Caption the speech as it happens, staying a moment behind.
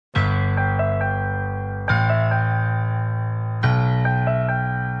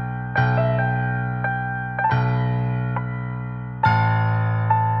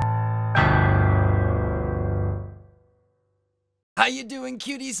you doing,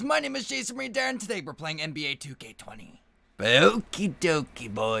 cuties? My name is Jason Reed and today we're playing NBA 2K20. But okie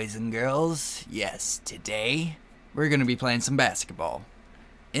dokie, boys and girls. Yes, today we're gonna be playing some basketball.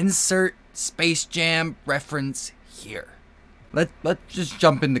 Insert Space Jam reference here. Let's just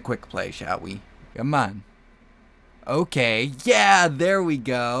jump into quick play, shall we? Come on. Okay, yeah, there we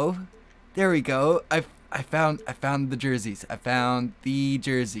go. There we go. I found the jerseys. I found the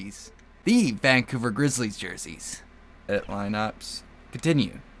jerseys. The Vancouver Grizzlies jerseys. Edit lineups.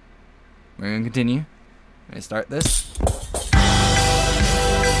 Continue. We're gonna continue. I'm gonna start this.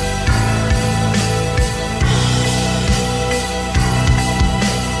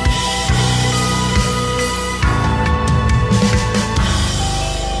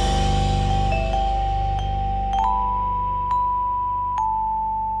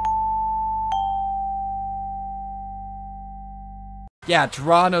 Yeah,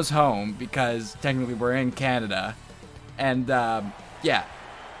 Toronto's home because technically we're in Canada. And, yeah,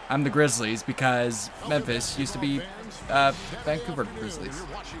 I'm the Grizzlies because Memphis used to be, Vancouver Grizzlies.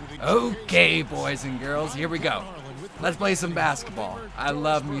 Okay, boys and girls, here we go. Let's play some basketball. I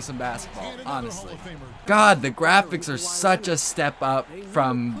love me some basketball, honestly. God, the graphics are such a step up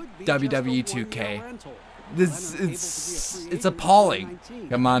from WWE 2K. It's appalling.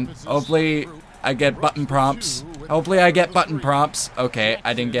 Come on, hopefully I get button prompts. Hopefully I get button prompts. Okay,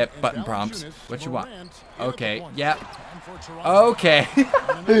 I didn't get button prompts. What you want? Okay, yep. Okay.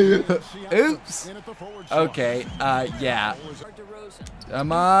 Oops. Okay, yeah.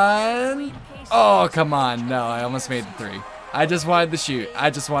 Come on. Oh, come on. No, I almost made the three. I just wanted to shoot. I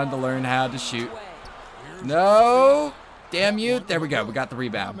just wanted to learn how to shoot. No. Damn you. There we go. We got the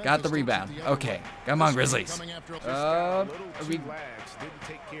rebound. Got the rebound. Okay. Come on, Grizzlies.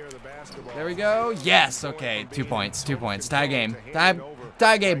 There we go. Yes. Okay. 2 points. 2 points. Tie game.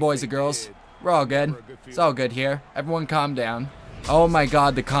 Tie game, boys and girls. We're all good. It's all good here. Everyone calm down. Oh my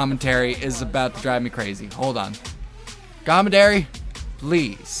god, the commentary is about to drive me crazy. Hold on. Commentary,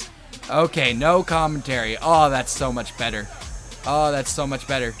 please. Okay, no commentary. Oh, that's so much better. Oh, that's so much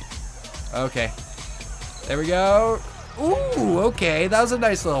better. Okay. There we go. Ooh, okay. That was a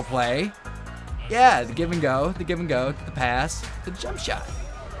nice little play. Yeah, the give and go. The give and go. The pass. The jump shot.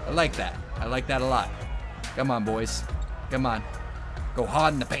 I like that. I like that a lot. Come on, boys. Come on. Go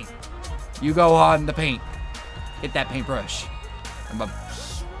hard in the paint. You go hard in the paint. Hit that paintbrush. I'm gonna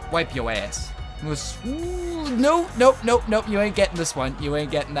wipe your ass. Nope, nope, nope, nope. You ain't getting this one. You ain't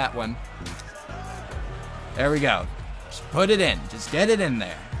getting that one. There we go. Just put it in. Just get it in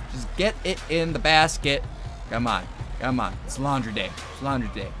there. Just get it in the basket. Come on. Come on. It's laundry day. It's laundry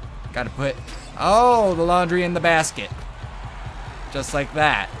day. Gotta put, oh, the laundry in the basket. Just like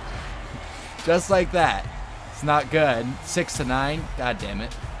that. Just like that. It's not good. 6-9. God damn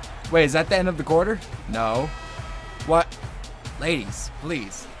it. Wait, is that the end of the quarter? No. What? Ladies,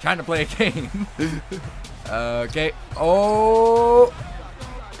 please. Trying to play a game. Okay. Oh.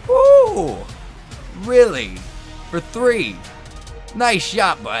 Ooh. Really? For 3. Nice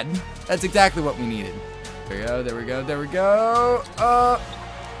shot, bud. That's exactly what we needed. There we go, there we go, there we go.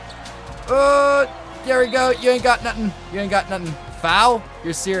 There we go. You ain't got nothing. You ain't got nothing. Foul?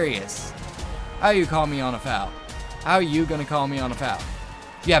 You're serious. How you call me on a foul? How are you gonna call me on a foul?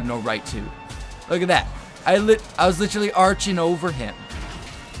 You have no right to. Look at that. I was literally arching over him.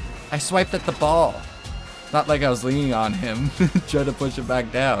 I swiped at the ball. Not like I was leaning on him, trying to push him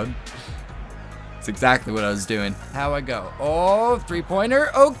back down. That's exactly what I was doing. How I go? Oh, 3-pointer.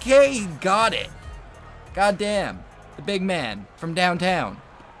 Okay, got it. God damn. The big man from downtown.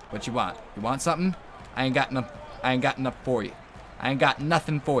 What you want? You want something? I ain't got enough. I ain't got enough for you. I ain't got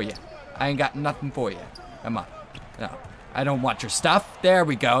nothing for you. I ain't got nothing for you. Come on. No. I don't want your stuff. There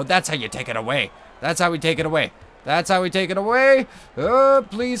we go. That's how you take it away. That's how we take it away. That's how we take it away.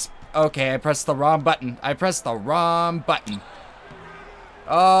 Please. Okay, I pressed the wrong button. I pressed the wrong button.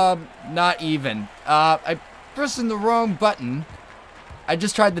 Not even. I pressed the wrong button. I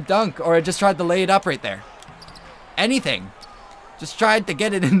just tried to dunk, or I just tried to lay it up right there. Anything. Just tried to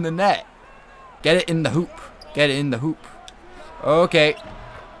get it in the net. Get it in the hoop. Get it in the hoop. Okay.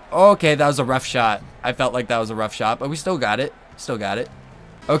 Okay, that was a rough shot. I felt like that was a rough shot, but we still got it. Still got it.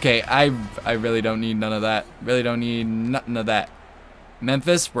 Okay, I really don't need none of that. Really don't need nothing of that.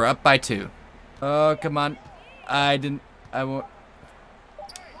 Memphis, we're up by 2. Oh, come on. I won't.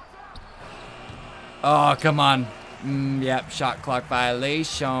 Oh, come on. Yep, shot clock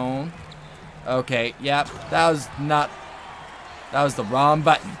violation. Okay, yep. That was the wrong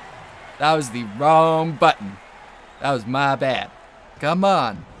button. That was the wrong button. That was my bad. Come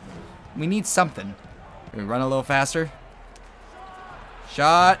on. We need something. Can we run a little faster?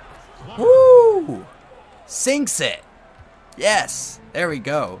 Shot. Woo! Sinks it. Yes. There we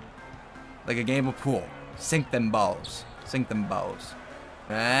go. Like a game of pool. Sink them balls. Sink them balls.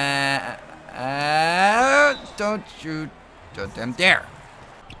 Don't you damn dare.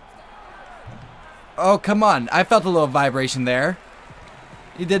 Oh, come on. I felt a little vibration there.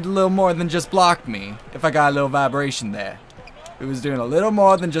 You did a little more than just block me. If I got a little vibration there. It was doing a little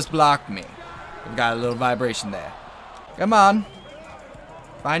more than just block me. I've got a little vibration there. Come on.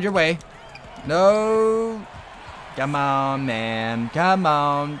 Find your way. No. Come on, man. Come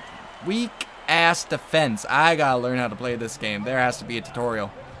on. Weak ass defense. I gotta learn how to play this game. There has to be a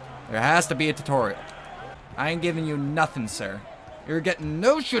tutorial. There has to be a tutorial. I ain't giving you nothing, sir. You're getting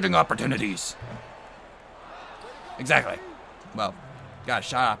no shooting opportunities. Exactly. Well, got a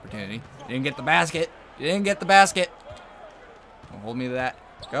shot opportunity. You didn't get the basket. You didn't get the basket. Don't hold me to that.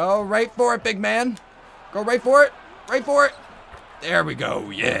 Go right for it, big man. Go right for it. Right for it. There we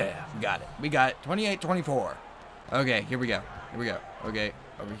go. Yeah. We got it. We got it. 28-24. Okay, here we go. Here we go. Okay,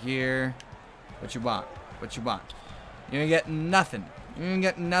 over here. What you want? What you want? You ain't getting nothing. You ain't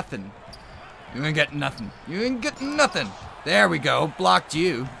getting nothing. You ain't getting nothing. You ain't getting nothing. There we go. Blocked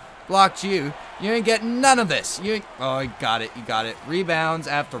you. Blocked you. You ain't getting none of this. You ain't... Oh, you got it. You got it. Rebounds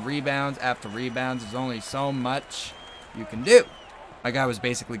after rebounds after rebounds. There's only so much you can do. My guy was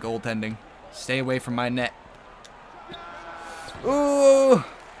basically goaltending. Stay away from my net. Ooh.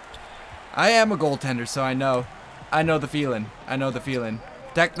 I am a goaltender, so I know. I know the feeling. I know the feeling.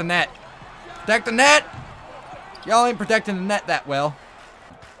 Protect the net. Protect the net! Y'all ain't protecting the net that well.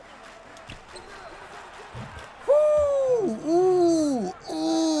 Ooh, ooh,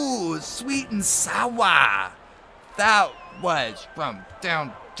 ooh, sweet and sour. That was from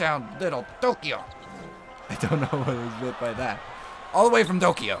downtown little Tokyo. I don't know what was meant by that. All the way from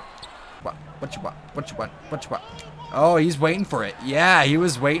Tokyo. What you want? What you want? What you want? Oh, he's waiting for it. Yeah, he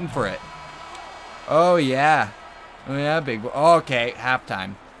was waiting for it. Oh, yeah. Oh, yeah, big boy. Okay,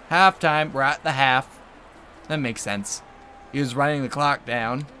 halftime. Halftime. We're at the half. That makes sense. He was running the clock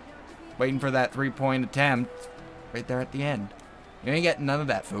down. Waiting for that three-point attempt. Right there at the end. You ain't getting none of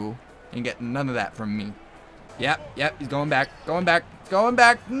that, fool. You ain't getting none of that from me. Yep, yep. He's going back. Going back. Going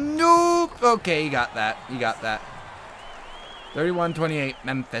back. Nope. Okay, he got that. He got that. 31-28,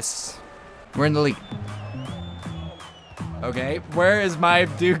 Memphis. We're in the lead. Okay, where is my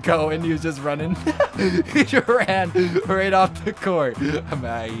dude going? He was just running. He ran right off the court. I'm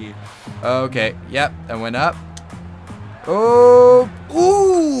out of here. Okay, yep, that went up. Oh,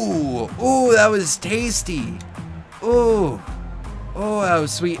 ooh, ooh, that was tasty. Ooh, oh, that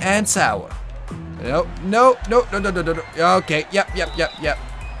was sweet and sour. Nope, nope, nope, no, no, no, no, no. Okay, yep, yep, yep, yep.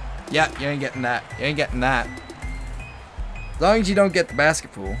 Yep, you ain't getting that. You ain't getting that. As long as you don't get the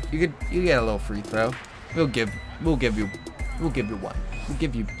basket, fool, you get a little free throw. We'll give you one. We'll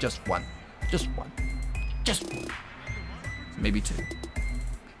give you just one. Just one. Just one. Maybe two.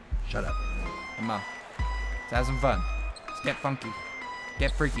 Shut up. Come on. Let's have some fun. Let's get funky.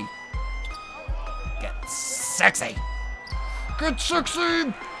 Get freaky. Get sexy. Get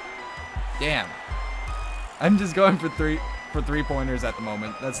sexy. Damn. I'm just going for three-pointers at the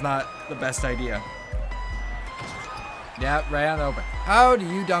moment. That's not the best idea. Yeah, right on the open. How do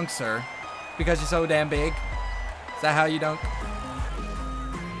you dunk, sir? Because you're so damn big? Is that how you dunk?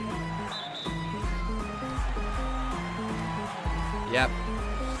 Yep.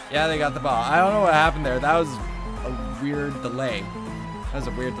 Yeah, they got the ball. I don't know what happened there. That was a weird delay. That was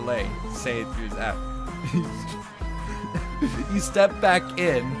a weird delay. Say it was out. He stepped back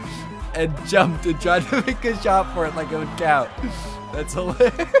in and jumped and tried to make a shot for it like it would count. That's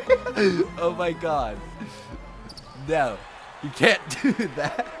hilarious. Oh my god. No, you can't do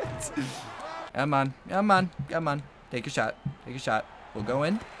that. Come on, come on, come on. Take a shot, take a shot. We'll go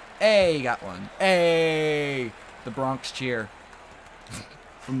in. Hey, got one. Hey, the Bronx cheer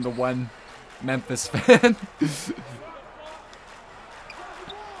from the one Memphis fan.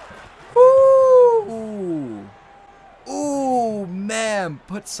 Ooh, ooh, man,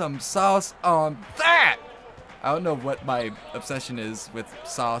 put some sauce on that. I don't know what my obsession is with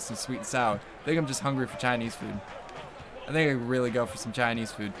sauce and sweet and sour. I think I'm just hungry for Chinese food. I think I could really go for some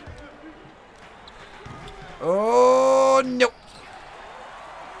Chinese food. Oh, no.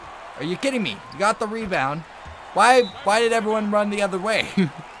 Are you kidding me? You got the rebound. Why did everyone run the other way?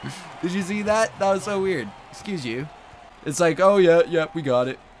 Did you see that? That was so weird. Excuse you. It's like, oh, yeah, we got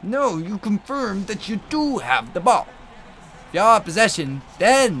it. No, you confirmed that you do have the ball. If y'all have possession,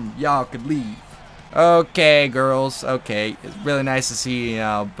 then y'all could leave. Okay, girls. Okay. It's really nice to see you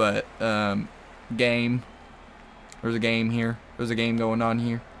now, but, game. There's a game here. There's a game going on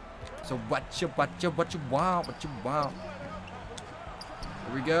here. So what you want? Here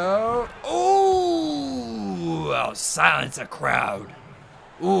we go. Oh! Ooh, I'll silence a crowd.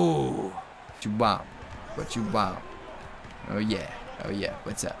 Ooh. What you want? What you want? Oh yeah. Oh yeah.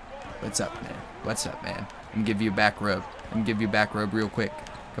 What's up? What's up, man? What's up, man? I'm gonna give you a back rub. I'm gonna give you a back rub real quick.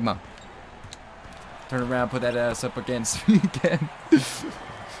 Come on. Turn around, put that ass up against me again.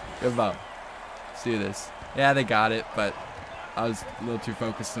 Come on. Let's do this. Yeah, they got it, but I was a little too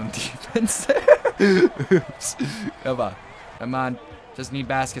focused on defense there. Oops. Come on. Come on. Just need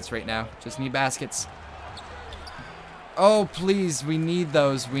baskets right now. Just need baskets. Oh, please. We need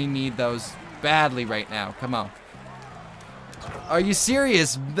those. We need those badly right now. Come on. Are you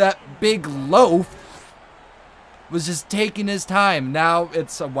serious? That big loaf was just taking his time. Now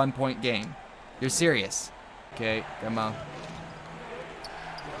it's a 1-point game. You're serious. Okay, come on.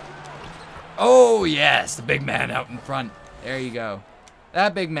 Oh, yes. The big man out in front. There you go.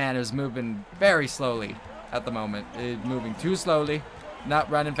 That big man is moving very slowly at the moment. Moving too slowly.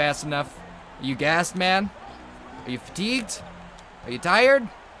 Not running fast enough. Are you gassed, man? Are you fatigued? Are you tired?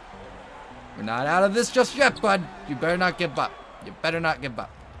 We're not out of this just yet, bud. You better not give up. You better not give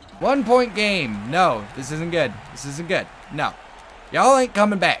up. 1-point game. No, this isn't good. This isn't good. No. Y'all ain't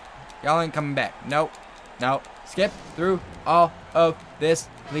coming back. Y'all ain't coming back. Nope. Nope. Skip through all of this,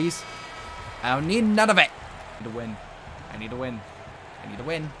 please. I don't need none of it. I need to win. I need to win. I need to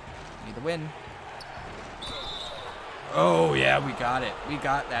win. I need to win. Oh, yeah, we got it. We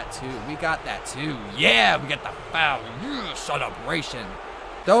got that, too. We got that, too. Yeah, we got the foul. Yeah, celebration.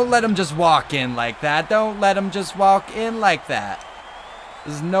 Don't let him just walk in like that. Don't let him just walk in like that.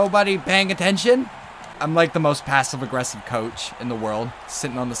 Is nobody paying attention? I'm like the most passive-aggressive coach in the world.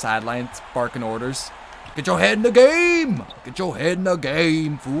 Sitting on the sidelines, barking orders. Get your head in the game. Get your head in the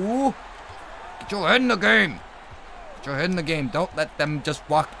game, fool. Get your head in the game. Get your head in the game. Don't let them just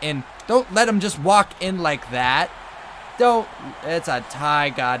walk in. Don't let them just walk in like that. Don't. It's a tie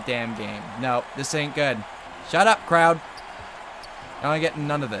goddamn game. No, this ain't good. Shut up, crowd. Y'all ain't getting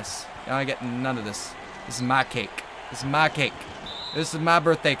none of this. Y'all ain't getting none of this. This is my cake. This is my cake. This is my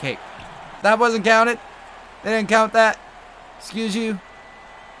birthday cake. That wasn't counted? They didn't count that? Excuse you?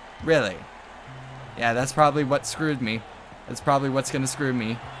 Really? Yeah, that's probably what screwed me. That's probably what's gonna screw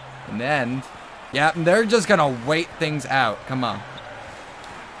me. In the end. Yeah, they're just gonna wait things out. Come on.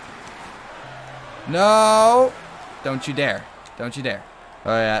 No! Don't you dare. Don't you dare.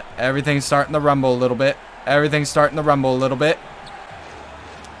 Oh yeah, everything's starting to rumble a little bit. Everything's starting to rumble a little bit.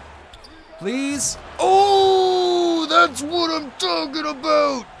 Please? Oh, that's what I'm talking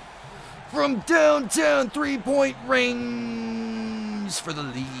about! From downtown 3-point range for the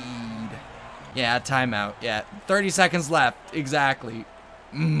lead. Yeah, timeout. Yeah, 30 seconds left. Exactly.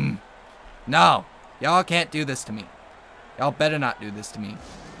 No. Y'all can't do this to me. Y'all better not do this to me.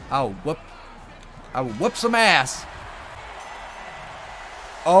 I will whoop some ass.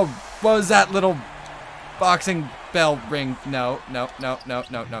 Oh, what was that little boxing bell ring? No.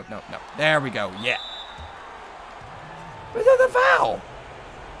 There we go. Yeah. Where's the foul?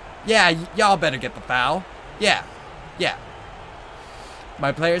 Yeah, y'all better get the foul. Yeah.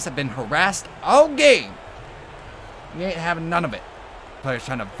 My players have been harassed all game. You ain't having none of it. Players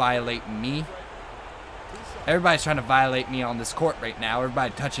trying to violate me. Everybody's trying to violate me on this court right now.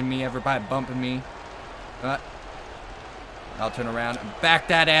 Everybody touching me. Everybody bumping me. I'll turn around and back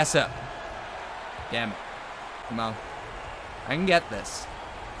that ass up. Damn it. Come on. I can get this.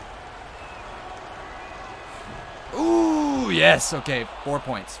 Ooh, yes. Okay, 4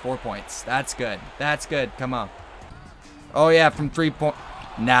 points. 4 points. That's good. That's good. Come on. Oh, yeah, from 3-point.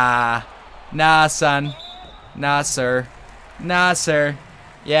 Nah. Nah, son. Nah, sir. Nah, sir.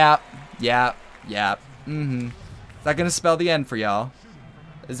 Yep. Is that gonna spell the end for y'all?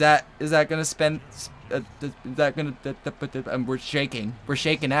 Is that gonna spend? Is that gonna? We're shaking. We're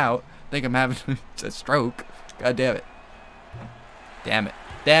shaking out. I think I'm having a stroke. God damn it. Damn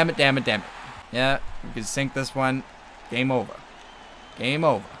it. Yeah, we can sink this one. Game over. Game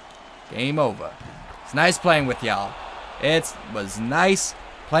over. It's nice playing with y'all. It was nice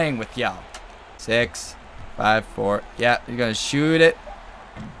playing with y'all. 6, 5, 4. Yeah, you're gonna shoot it.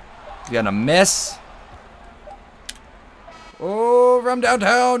 You're gonna miss. Oh, from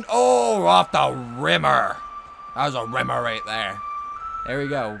downtown. Oh, off the rimmer. That was a rimmer right there. There we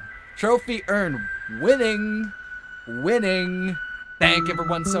go. Trophy earned. Winning. Thank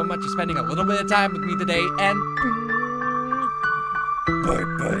everyone so much for spending a little bit of time with me today. And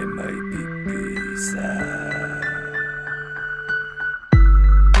bye-bye, my babies.